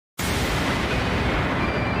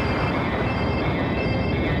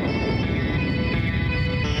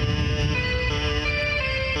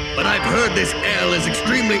heard this L is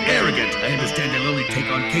extremely arrogant. I understand he'll only take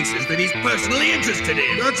on cases that he's personally interested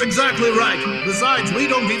in. That's exactly right. Besides, we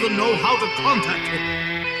don't even know how to contact him.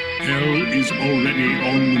 L is already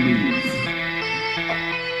on the move.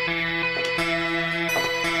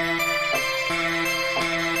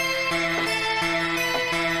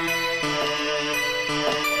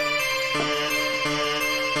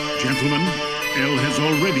 Gentlemen, L has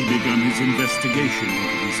already begun his investigation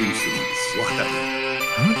into these incidents. What?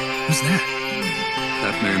 Huh? Who's that?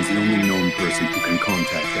 That man's the only known person who can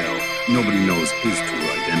contact L. Nobody knows his true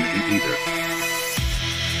identity either.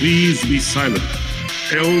 Please be silent.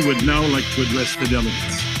 L would now like to address the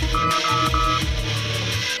delegates.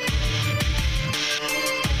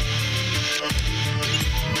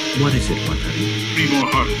 What is it, Watari? 3 more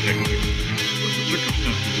heart attacks. But the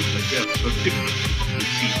circumstances of the deaths are different from what we've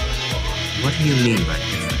seen thus far. What do you mean by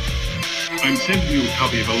different? I'm sending you a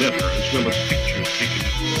copy of a letter as well as pictures taken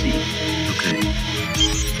at the scene. Okay.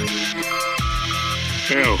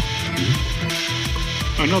 L.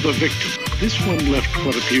 Another victim. This one left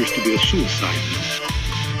what appears to be a suicide note.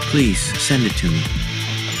 Please, send it to me.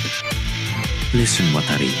 Listen,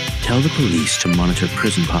 Watari. Tell the police to monitor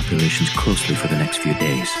prison populations closely for the next few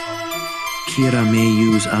days. Kira may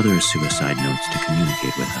use other suicide notes to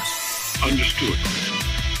communicate with us. Understood.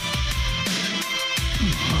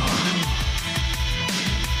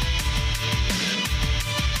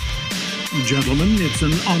 Gentlemen, it's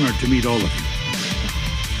an honor to meet all of you.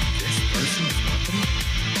 This person is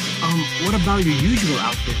Watari? What about your usual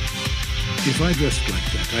outfit? If I dressed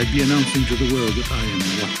like that, I'd be announcing to the world that I am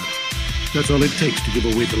Watari. That's all it takes to give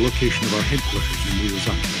away the location of our headquarters in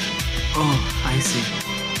Ryuzaki. Oh, I see.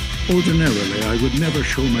 Ordinarily, I would never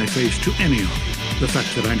show my face to any of you. The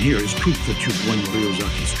fact that I'm here is proof that you've won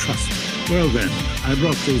Ryuzaki's trust. Well then, I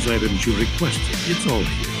brought those items you requested. It's all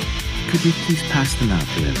here. Could you please pass them out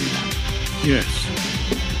to everyone? Yes.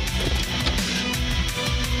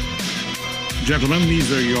 Gentlemen, these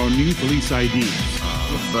are your new police IDs.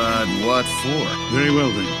 But what for? Very well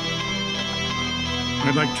then.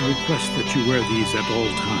 I'd like to request that you wear these at all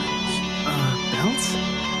times. Belts?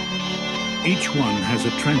 Each one has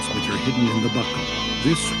a transmitter hidden in the buckle.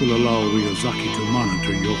 This will allow Ryuzaki to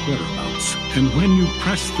monitor your whereabouts. And when you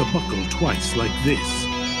press the buckle twice like this,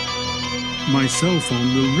 my cell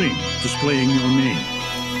phone will ring, displaying your name.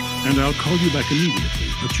 And I'll call you back immediately,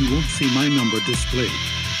 but you won't see my number displayed.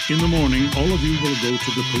 In the morning, all of you will go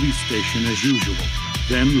to the police station as usual.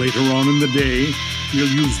 Then, later on in the day,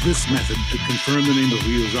 we'll use this method to confirm the name of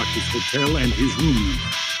Ryuzaki's hotel and his room number.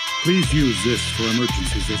 Please use this for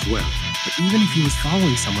emergencies as well. But even if he was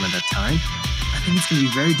following someone at that time, I think it's going to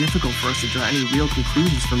be very difficult for us to draw any real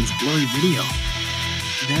conclusions from this blurry video.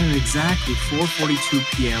 Then at exactly 4:42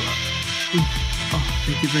 p.m. Oh,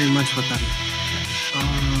 thank you very much, Watari.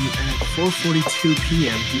 And at 4:42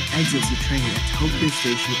 p.m., he exits the train at Tokyo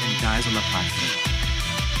Station and dies on the platform.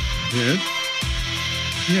 Yes?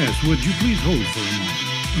 Yes, would you please hold for a moment?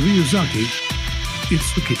 Ryuzaki,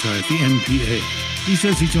 it's Ukita at the NPA. He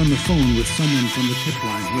says he's on the phone with someone from the tip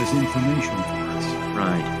line who has information for us.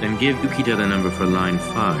 Right. Then give Ukita the number for line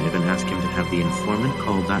 5 and ask him to have the informant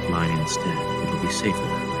call that line instead. It'll be safer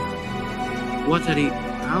that way. Watari,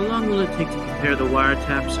 how long will it take to prepare the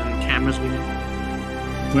wiretaps and cameras we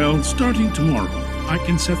need? Well, starting tomorrow, I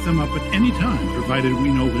can set them up at any time, provided we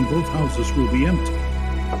know when both houses will be empty.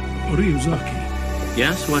 Ryuzaki.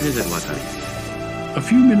 Yes, what is it, Watari? A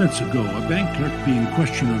few minutes ago, a bank clerk being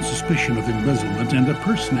questioned on suspicion of embezzlement and a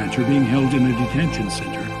purse snatcher being held in a detention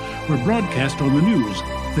center were broadcast on the news.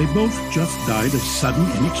 They both just died of sudden,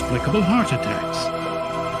 inexplicable heart attacks.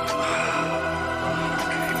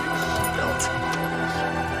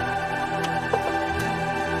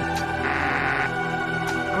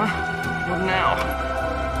 What now?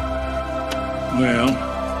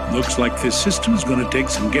 Well, looks like this system's gonna take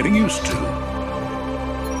some getting used to.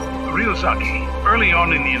 Ryuzaki, early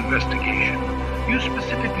on in the investigation, you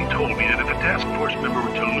specifically told me that if a task force member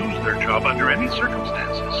were to lose their job under any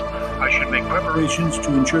circumstances, I should make preparations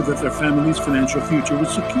to ensure that their family's financial future was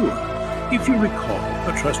secure. If you recall,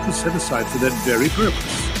 a trust was set aside for that very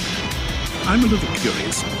purpose. I'm a little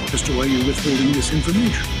curious as to why you're withholding this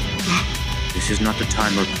information. This is not the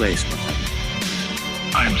time or place, Watari.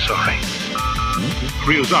 I'm sorry.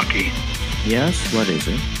 Ryuzaki. Yes, what is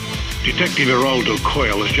it? Detective Geraldo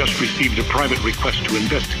Coyle has just received a private request to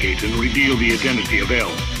investigate and reveal the identity of L.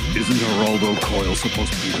 Isn't Geraldo Coyle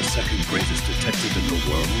supposed to be the second greatest detective in the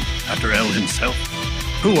world, after L himself?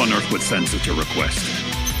 Who on earth would send such a request?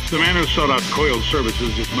 The man who sought out Coyle's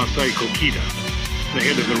services is Masai Kokida, the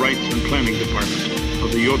head of the Rights and Planning Department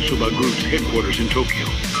of the Yotsuba Group's headquarters in Tokyo.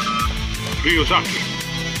 Ryuzaki,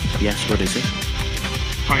 Yes, what is it?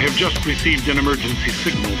 I have just received an emergency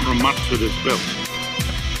signal from Matsuda's belt.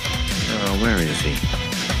 Where is he?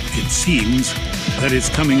 It seems that it's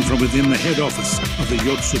coming from within the head office of the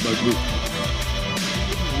Yotsuba group. I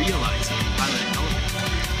didn't realize I could pilot an elevator.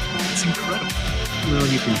 That's incredible. Well,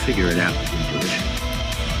 you can figure it out with intuition.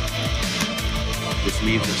 This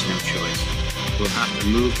leaves us no choice. We'll have to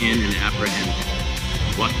move in and apprehend him.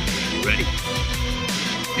 What? You ready?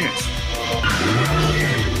 Yes.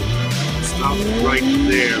 Stop right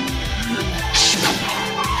there.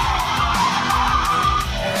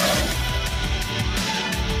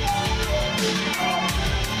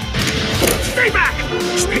 Stay back!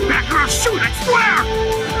 Stay back or I'll shoot, I swear!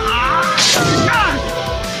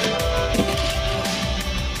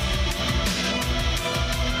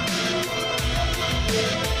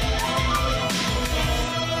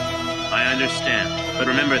 I understand. But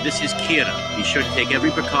remember, this is Kira. Be sure to take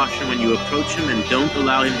every precaution when you approach him and don't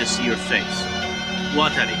allow him to see your face.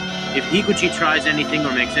 Watari, if Higuchi tries anything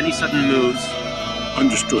or makes any sudden moves...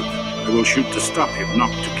 Understood. I will shoot to stop him,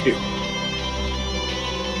 not to kill.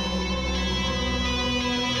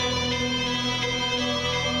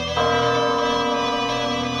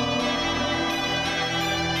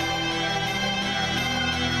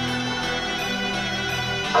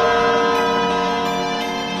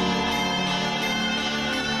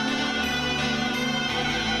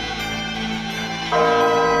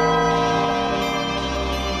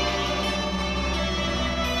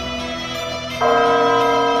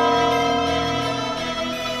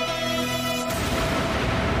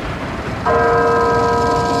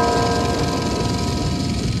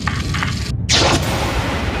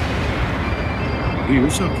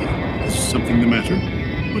 Ryosaki, is something the matter?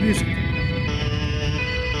 What is it?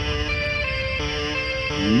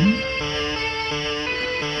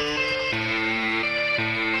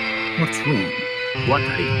 What's wrong?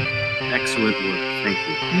 Watari, excellent work, thank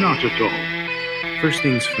you. Not at all. First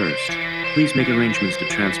things first, please make arrangements to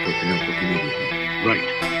transport the notebook immediately. Right.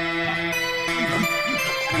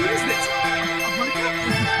 What is this?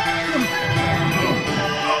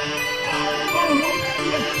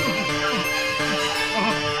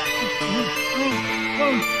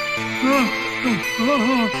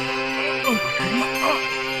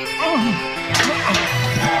 Oh,